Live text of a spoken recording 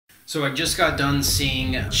So I just got done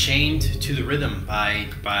seeing Chained to the Rhythm by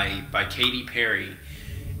Katy Perry,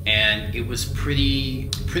 and it was pretty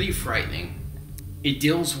frightening. It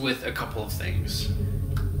deals with a couple of things.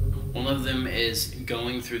 One of them is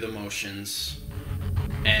going through the motions,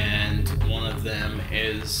 and one of them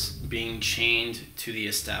is being chained to the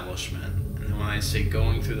establishment. And when I say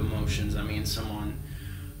going through the motions, I mean someone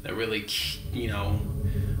that really,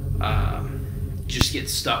 just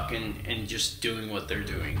gets stuck in just doing what they're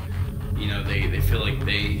doing. They feel like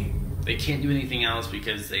they can't do anything else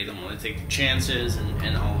because they don't want to take the chances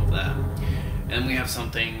and all of that. And we have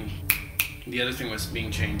something, the other thing was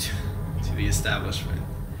being chained to the establishment.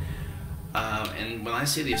 And when I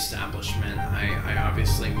say the establishment, I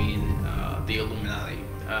obviously mean the Illuminati,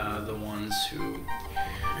 the ones who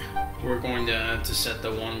were going to set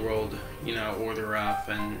the one world, order up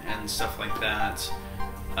and stuff like that.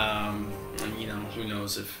 And who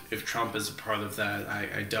knows if Trump is a part of that.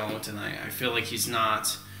 I don't, and I feel like he's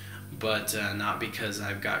not, but not because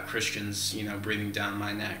I've got Christians, breathing down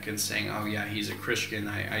my neck and saying, oh yeah, he's a Christian.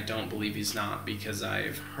 I don't believe he's not, because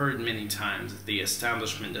I've heard many times that the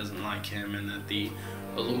establishment doesn't like him, and that the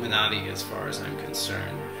Illuminati, as far as I'm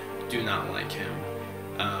concerned, do not like him.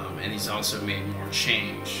 And he's also made more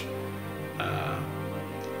change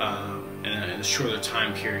in a shorter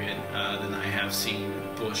time period than I have seen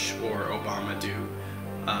Bush or Obama do.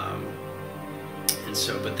 And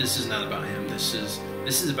so, but this is not about him. This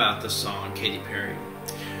is about the song Katy Perry.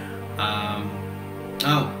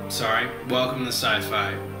 Oh, sorry. Welcome to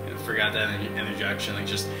Sci-Fi. I forgot that interjection. I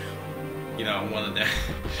just, wanted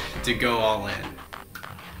to go all in.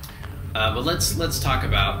 But let's talk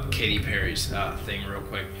about Katy Perry's thing real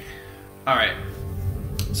quick. All right.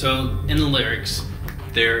 So in the lyrics,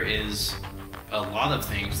 there is a lot of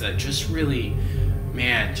things that just really,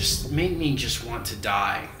 man, just make me just want to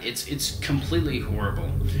die. It's completely horrible.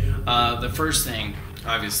 The first thing,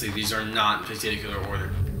 obviously, these are not in particular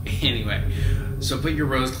order. Anyway, so put your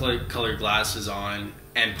rose-colored glasses on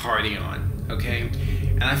and party on, okay?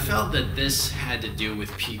 And I felt that this had to do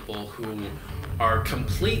with people who are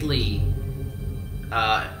completely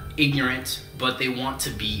ignorant, but they want to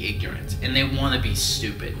be ignorant, and they want to be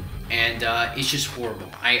stupid. And it's just horrible.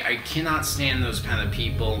 I cannot stand those kind of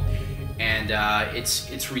people, and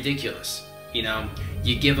it's ridiculous.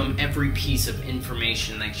 You give them every piece of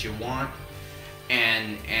information that you want,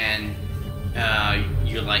 and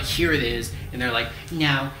you're like, here it is, and they're like,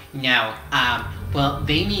 no, well,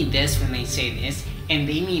 they mean this when they say this, and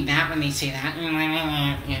they mean that when they say that,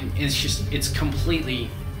 and it's completely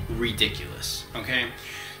ridiculous, okay?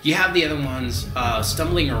 You have the other ones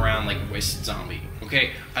stumbling around like a wasted zombie,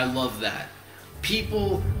 okay? I love that.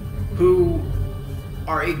 People who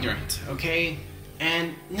are ignorant, okay?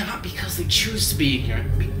 And not because they choose to be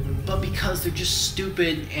ignorant, but because they're just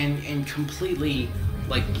stupid and completely,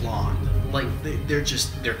 like, blonde. Like,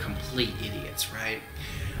 they're complete idiots, right?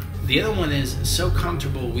 The other one is so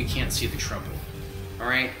comfortable we can't see the trouble, all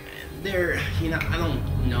right? I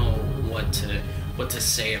don't know what to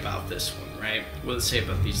say about this one. Right? What to say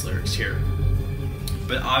about these lyrics here.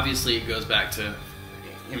 But obviously it goes back to,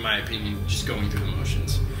 in my opinion, just going through the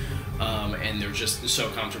motions. And they're just so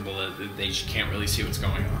comfortable that they just can't really see what's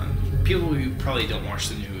going on. People who probably don't watch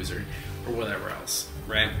the news or whatever else,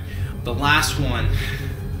 right? The last one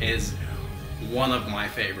is one of my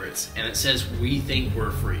favorites, and it says, we think we're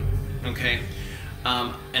free, okay?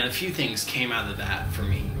 And a few things came out of that for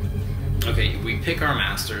me. Okay, we pick our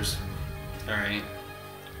masters, all right?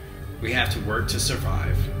 We have to work to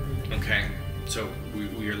survive, okay? So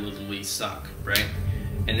we are literally stuck, right?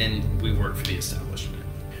 And then we work for the establishment.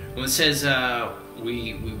 When it says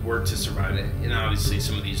we work to survive, and obviously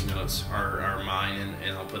some of these notes are mine,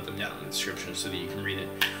 and I'll put them down in the description so that you can read it.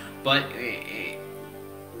 But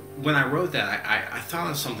when I wrote that, I thought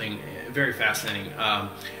of something very fascinating.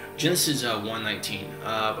 Genesis 1:19.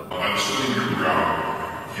 By tilling your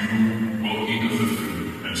ground, you will eat of the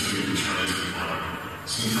food until you return to the ground.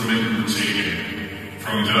 Since from it you were taken,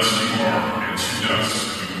 from dust you are, and to dust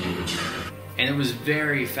you will return. And it was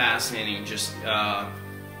very fascinating just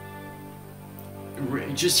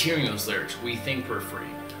hearing those lyrics. We think we're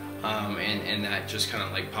free. And that just kind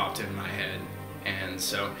of like popped in my head. And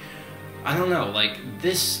so, I don't know, like,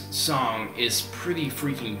 this song is pretty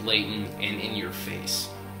freaking blatant and in your face.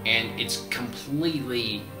 And it's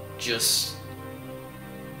completely just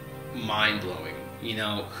mind-blowing.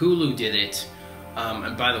 Hulu did it.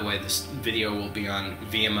 And by the way, this video will be on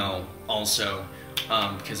VML also,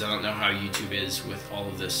 because I don't know how YouTube is with all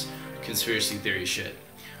of this conspiracy theory shit.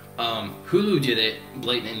 Hulu did it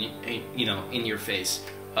blatant, in your face,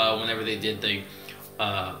 whenever they did the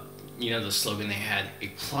the slogan they had, a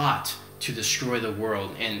plot to destroy the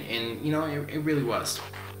world, and it really was.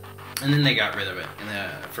 And then they got rid of it,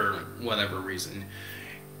 for whatever reason.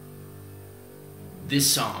 This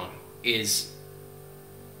song is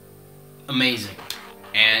amazing,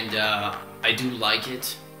 and I do like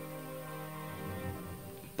it,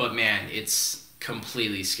 but man, it's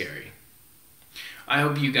completely scary. I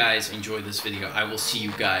hope you guys enjoyed this video. I will see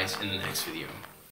you guys in the next video.